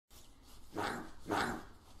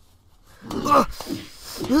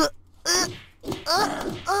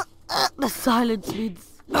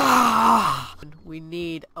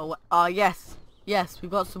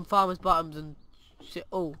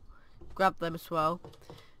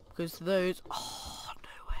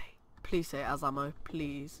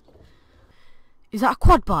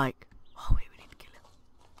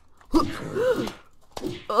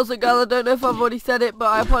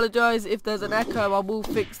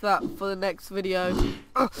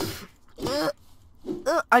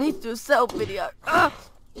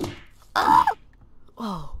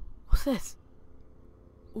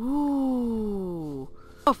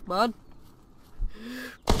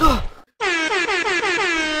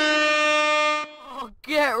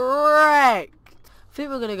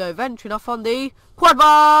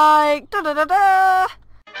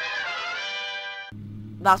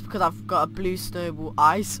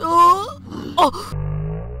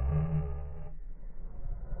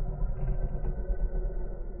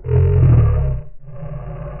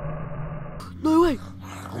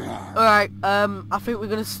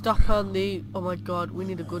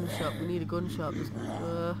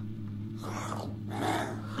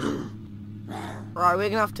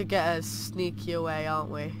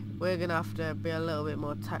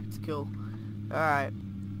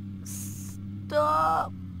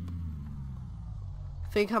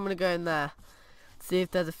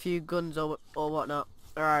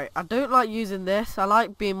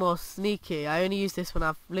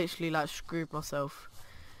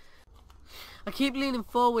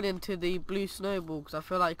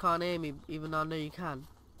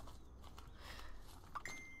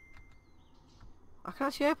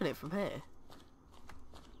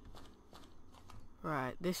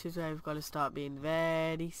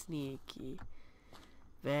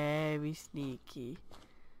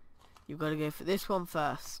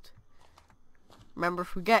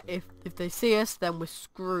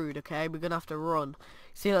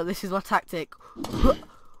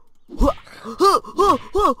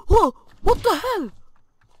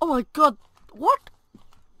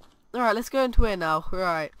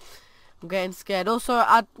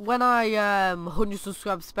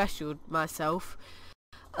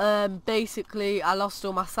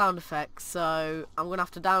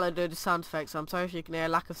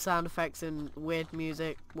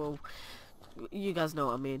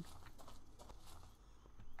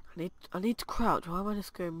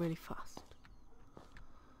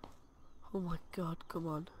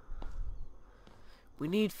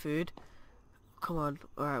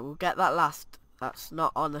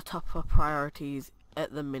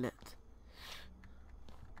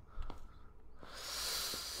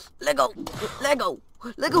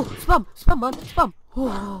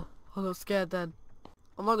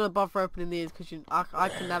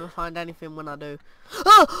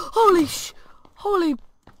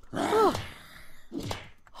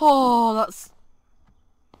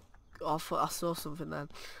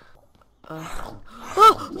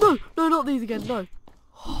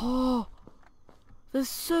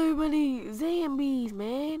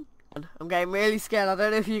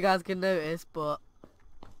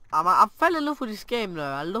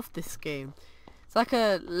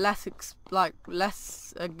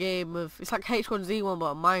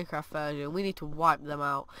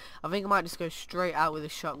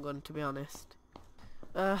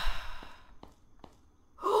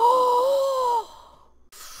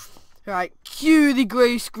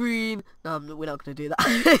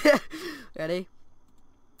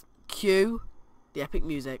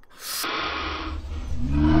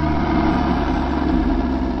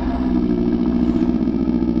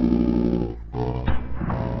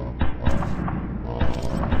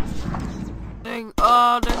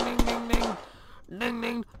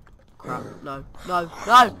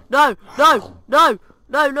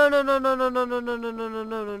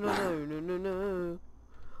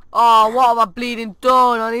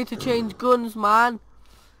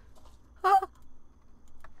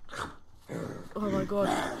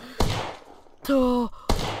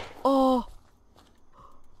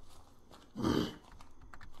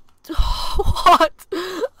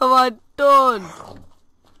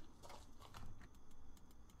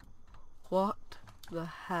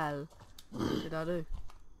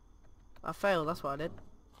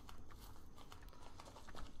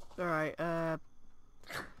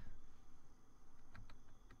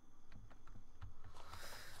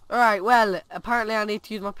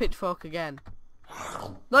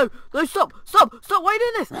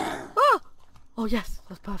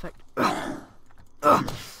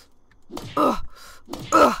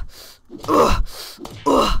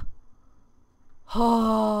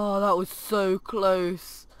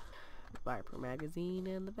Viper magazine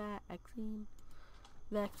and the vaccine.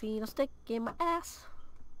 Vaccine I'll stick in my ass.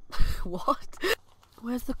 What?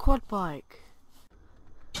 Where's the quad bike?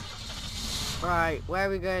 Right, where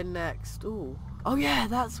are we going next? Ooh. Oh yeah,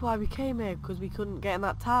 that's why we came here, because we couldn't get in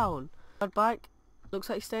that town. Quad bike, looks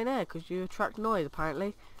like you're staying here, because you attract noise,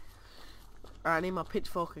 apparently. Right, I need my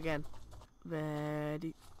pitchfork again.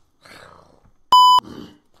 Ready. What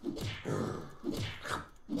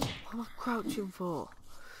am I crouching for?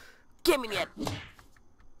 Get me in the head!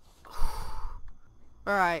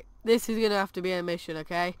 Alright, this is gonna have to be a mission,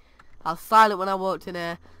 okay? I was silent when I walked in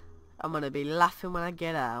here. I'm gonna be laughing when I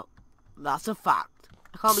get out. That's a fact.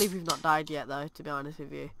 I can't believe we've not died yet though, to be honest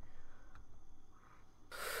with you.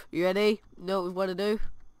 You ready? Know what we want to do?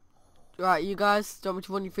 Right, you guys, do you want me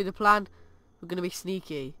to run you through the plan? We're gonna be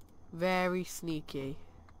sneaky. Very sneaky.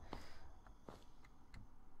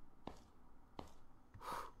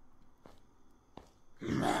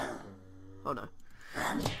 Oh no.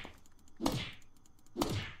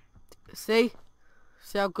 See?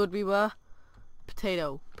 See how good we were?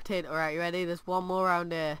 Potato. Alright, you ready? There's one more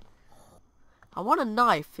around here. I want a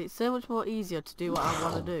knife. It's so much more easier to do what I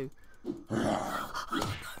want to do.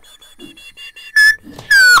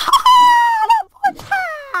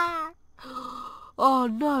 Oh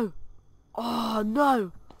no! Oh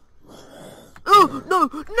no! Oh no! No!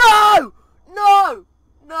 No!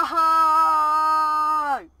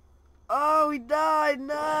 No! Oh, we died!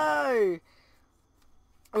 No!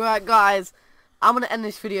 Alright guys, I'm going to end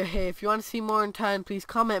this video here. If you want to see more Unturned, please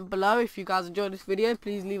comment below. If you guys enjoyed this video,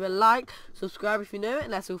 please leave a like, subscribe if you're new,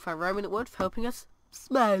 and let's all thank Roman at Wood for helping us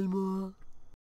smile more.